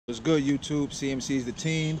What's good, YouTube? CMC's the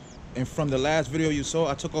team. And from the last video you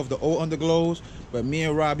saw, I took off the old underglows, but me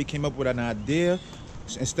and Robbie came up with an idea.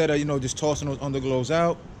 Instead of, just tossing those underglows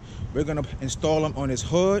out, we're gonna install them on his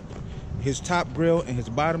hood, his top grill, and his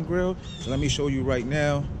bottom grill. So let me show you right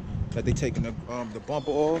now that they taking the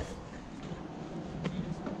bumper off.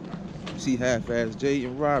 See half-ass Jay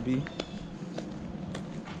and Robbie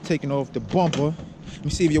taking off the bumper. Let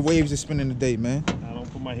me see if your waves are spinning today, man.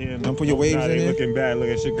 Put my hair in. Don't put your waves in there. Looking bad. Look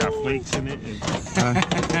at shit got flakes in it.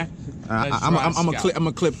 I'm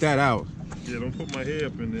gonna clip that out. Yeah, don't put my hair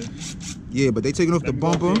up in there. Yeah, but they taking off the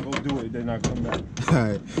bumper. Go do it. They're not coming back.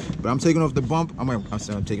 Alright, but I'm taking off the bump. I'm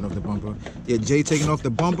taking off the bumper. Yeah, Jay taking off the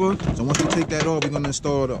bumper. So once we take that off, we're gonna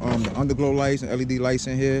install the underglow lights and LED lights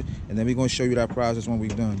in here, and then we're gonna show you that process when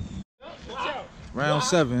we've done. Round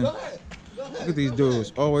 7. Look at these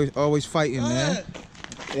dudes, always fighting, man.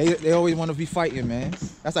 They always want to be fighting, man.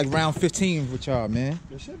 That's like round 15 with y'all, man.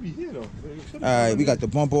 They should be here though. All right, we got the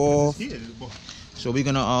bumper off. So we're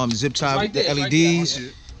gonna zip tie the LEDs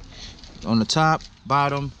on the top,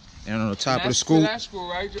 bottom, and on the top of the scoop. That's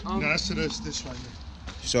right? No, that's to this right here.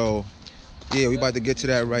 So yeah, we about to get to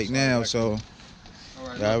that right now. So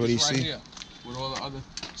y'all already see. Here, with all the other.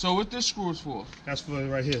 So what this screw is for? That's for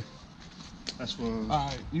right here. That's for. All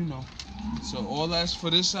right, So all that's for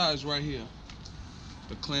this side is right here.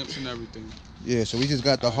 The clamps and everything. Yeah, so we just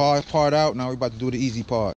got the hard part out. Now we're about to do the easy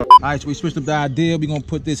part. All right, so we switched up the idea. We're gonna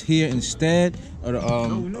put this here instead of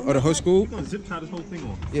the hood scoop. We're gonna zip tie this whole thing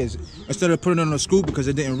on. Yes, instead of putting it on the scoop because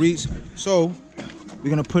it didn't reach. So we're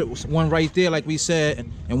gonna put one right there, like we said,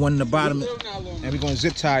 and one in the bottom, and we're gonna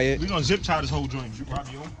zip tie it. We're gonna zip tie this whole joint.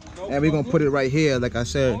 And we're gonna put it right here, like I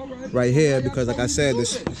said, right here, because like I said,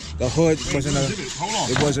 the hood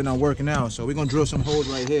wasn't working out. So we're gonna drill some holes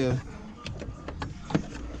right here.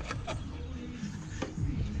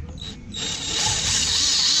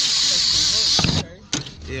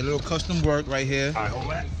 Yeah, a little custom work right here. All right, hold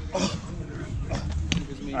that.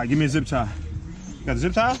 All right, give me a zip tie. Got the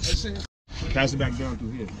zip tie? Pass it back down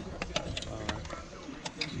through here.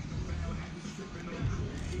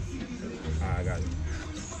 All right, I got it.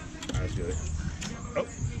 All right, that's good. Oh,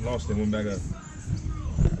 lost it. Went back up.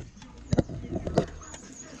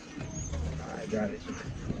 All right, got it.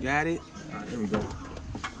 Got it? All right, here we go.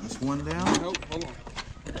 That's one down. Nope, hold on.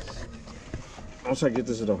 I'll try to get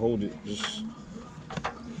this to hold it. Just.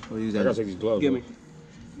 I gotta take these gloves. Give me.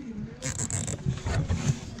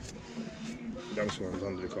 That was one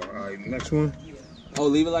under the car. All right, next one. Oh,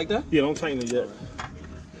 leave it like that? Yeah, don't tighten it yet.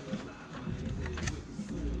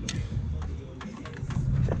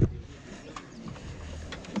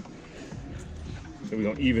 So we're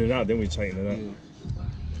gonna even it out, then we tighten it up. Yeah.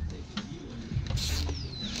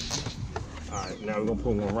 All right, now we're gonna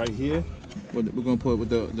put one right here. We're gonna put it with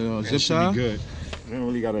the zip tie. tie. Be good. You don't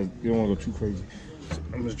really gotta. You don't wanna go too crazy.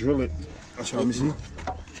 I'm just drill it. Let me see.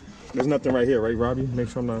 There's nothing right here, right, Robbie? Make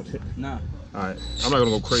sure I'm not hit. Nah. All right. I'm not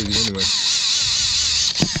gonna go crazy anyway.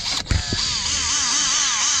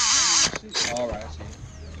 All right.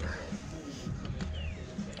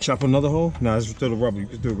 Chop another hole? Nah, it's still the rubber. You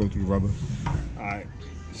can still go through the rubber. All right.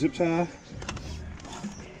 Zip tie.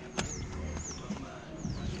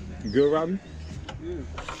 You good, Robbie? Yeah.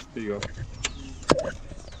 There you go.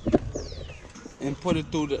 And put it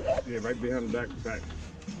through the. Yeah, right behind the back.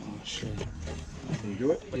 Oh shit. Can you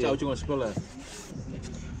do it? Watch out what you gonna spill at. It's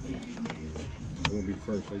gonna be the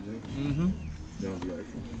first, right, Jay? Mm-hmm. That'll be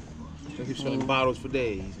right. They keep spilling bottles for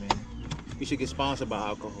days, man. We should get sponsored by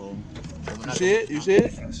alcohol. You see it? You see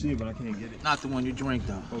it? I see it, but I can't get it. Not the one you drink,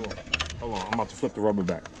 though. Hold on. I'm about to flip the rubber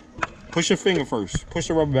back. Push your finger first. Push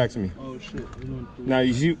the rubber back to me. Oh shit. Now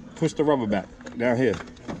you see, push the rubber back down here.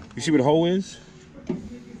 You see where the hole is?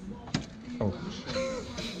 Oh.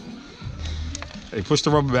 Hey, push the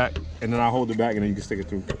rubber back, and then I'll hold it back, and then you can stick it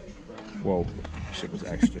through. Whoa, shit was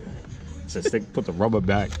extra. It said put the rubber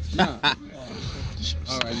back. Nah.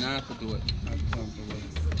 All right, now I can do it.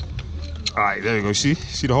 All right, there you go. See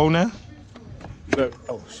the hole now? Look.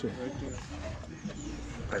 Oh shit.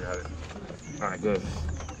 I got it. All right, good.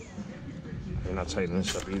 You're not tightening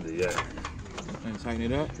this up either yet. And tighten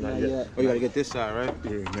it up? Not yet. Oh, you gotta get this side, right?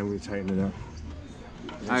 Yeah, then we'll tighten it up.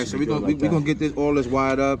 All right, so we're gonna get this all this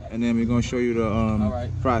wired up, and then we're gonna show you the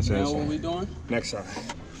process. Now what we doing? Next side.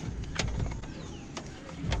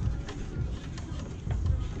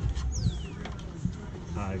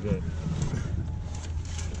 All right, good.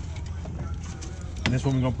 And this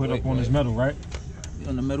one we're gonna put up on this metal, right?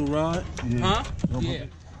 On the metal rod? Yeah. Huh? Yeah.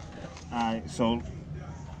 All right, so,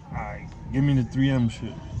 give me the 3M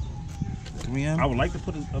shit. 3M? I would like to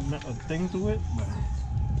put a thing through it, but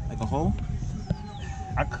like a hole?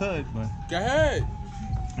 I could, but go ahead.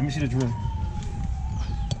 Let me see the drill.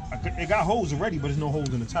 It got holes already, but there's no holes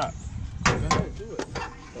in the top. Go ahead, do it.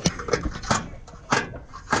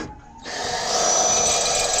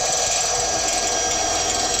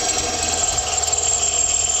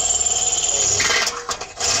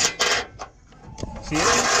 See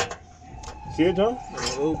it? See it, John? A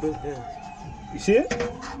little bit, yeah. You see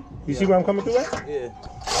it? You see where I'm coming through at? Yeah.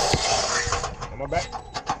 On my back.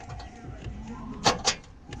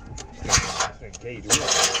 That gauge.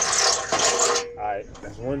 All right,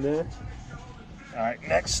 that's one there. All right,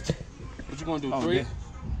 next. What you gonna do, 3? Yeah.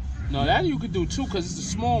 No, that you could do 2 because it's a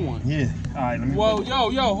small one. Yeah. All right, let me. Whoa,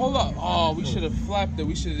 yo, hold up. Oh, we should have flapped it.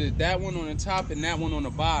 We should have did that one on the top and that one on the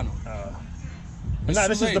bottom. Nah,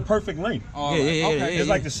 this is the perfect length. All right. Okay. It's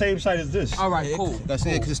like the same size as this. All right, cool. That's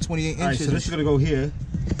it, because it's 28 inches. All right, so this is gonna go here.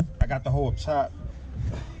 I got the hole up top.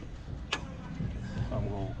 I'm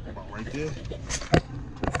gonna go right there.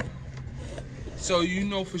 So you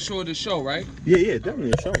know for sure the show, right? Yeah,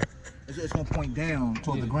 definitely a show. It's gonna point down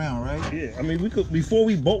toward the ground, right? Yeah, I mean we could before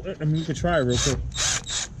we bolt it. I mean we could try it real quick.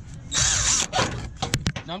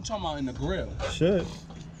 Now I'm talking about in the grill. Should.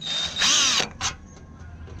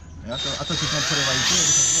 Yeah, I thought you were gonna put it right there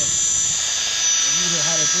because look, if you would have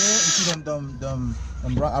had it there, you see them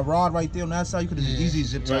a rod right there on that side, you could have easily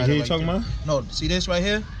zip tied Right it. here, you right talking there. about? No, see this right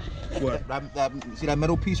here? What? See that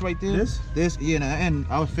metal piece right there? This, yeah, and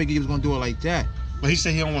I would figure he was gonna do it like that. But he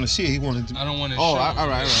said he don't want to see it. He wanted to. I don't want to. Oh, all right,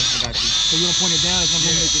 I got you. So you gonna point it down? It's gonna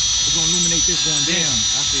illuminate this. It's gonna illuminate this going down.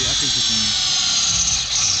 I see what you're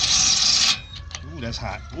saying. Ooh, that's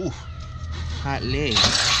hot. Ooh. Hot leg.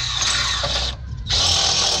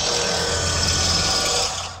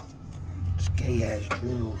 Gay ass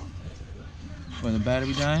drill. When the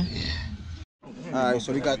battery dying? Yeah. All right,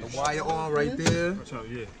 so we got the wire on right there.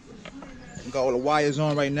 Yeah. We got all the wires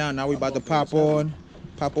on right now. Now we about to pop on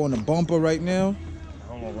the bumper right now.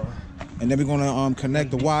 Hold on, bro. And then we're gonna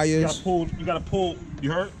connect the wires. You gotta pull.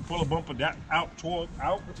 You heard? Pull the bumper that out. Yeah.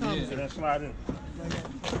 And then slide in.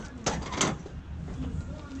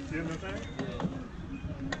 See what I'm saying?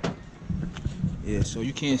 Yeah, so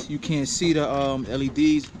you can't see the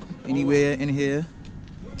LEDs anywhere in here.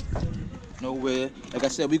 Nowhere. Like I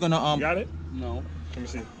said, we're gonna You got it? No. Let me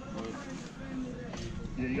see.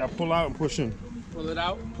 Yeah, you gotta pull out and push in. Pull it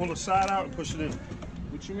out. Pull the side out and push it in.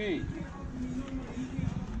 What you mean?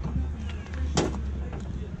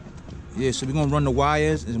 Yeah, so we're gonna run the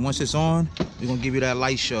wires, and once it's on, we're gonna give you that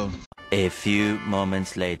light show. A few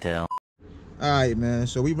moments later. Alright, man,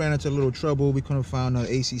 so we ran into a little trouble. We couldn't find an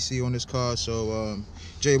ACC on this car, so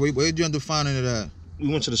Jay, where did you end up finding it at? We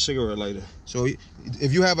went to the cigarette lighter. So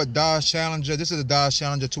if you have a Dodge Challenger, this is a Dodge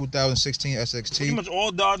Challenger 2016 SXT. Pretty much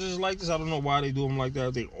all Dodges is like this. I don't know why they do them like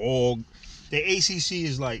that. Their ACC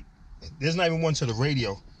is like, there's not even one to the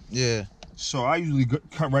radio. Yeah. So I usually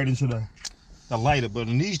cut right into the lighter. But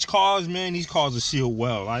in these cars, man, these cars are sealed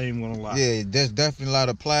well. I ain't gonna lie. Yeah, there's definitely a lot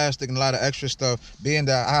of plastic and a lot of extra stuff. Being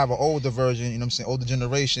that I have an older version, you know what I'm saying, older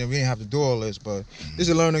generation, we didn't have to do all this. But this is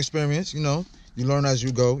a learning experience, you know. You learn as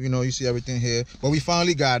you go, you know, you see everything here. But we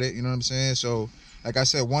finally got it, you know what I'm saying? So, like I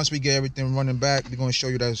said, once we get everything running back, we're going to show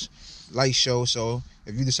you that light show. So,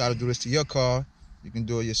 if you decide to do this to your car, you can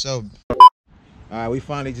do it yourself. All right, we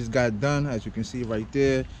finally just got done, as you can see right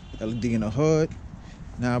there. LED in the hood.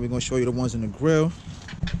 Now we're going to show you the ones in the grill.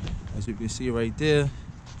 As you can see right there.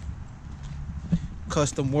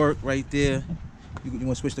 Custom work right there. You want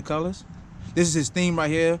to switch the colors? This is his theme right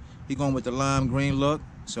here. He's going with the lime green look.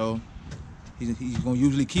 So, he's going to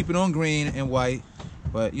usually keep it on green and white,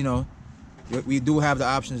 but you know, we do have the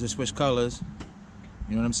options to switch colors.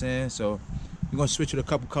 You know what I'm saying? So we're going to switch it a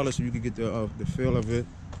couple colors so you can get the feel of it.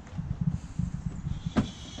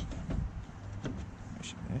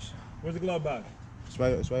 Where's the glove box? It's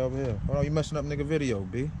right over here. Hold on, you messing up nigga video,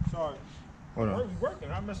 B. Sorry. Hold on. It's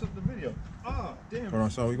working. I messed up the video. Ah, damn. Hold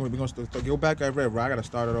on, so we're going to go back at red, bro. I got to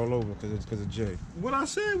start it all over because of Jay. What I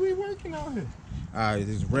said, we working out here. All right,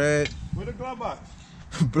 this is red. Where the glove box?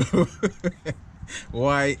 Blue,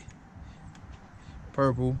 white,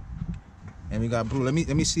 purple, and we got blue. Let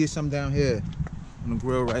me see something down here on the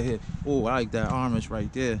grill right here. Oh, I like that orange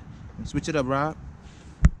right there. Switch it up, Rob.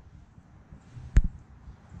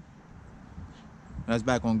 That's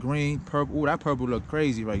back on green, purple. Oh, that purple look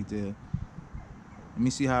crazy right there. Let me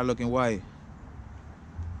see how it look in white.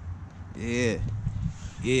 Yeah.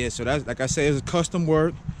 So that's, like I said, it's custom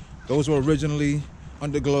work. Those were originally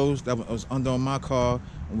underglows that was under on my car,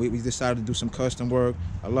 and we decided to do some custom work.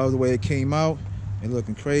 I love the way it came out. It's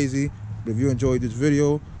looking crazy. But if you enjoyed this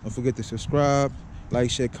video, don't forget to subscribe, like,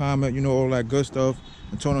 share, comment, you know, all that good stuff.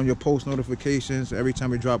 And turn on your post notifications. Every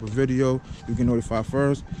time we drop a video, you get notified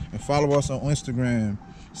first. And follow us on Instagram.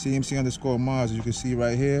 CMC_Mars, as you can see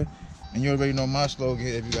right here. And you already know my slogan.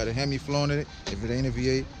 If you got a Hemi flown in it, if it ain't a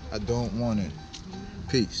V8, I don't want it.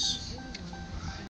 Peace.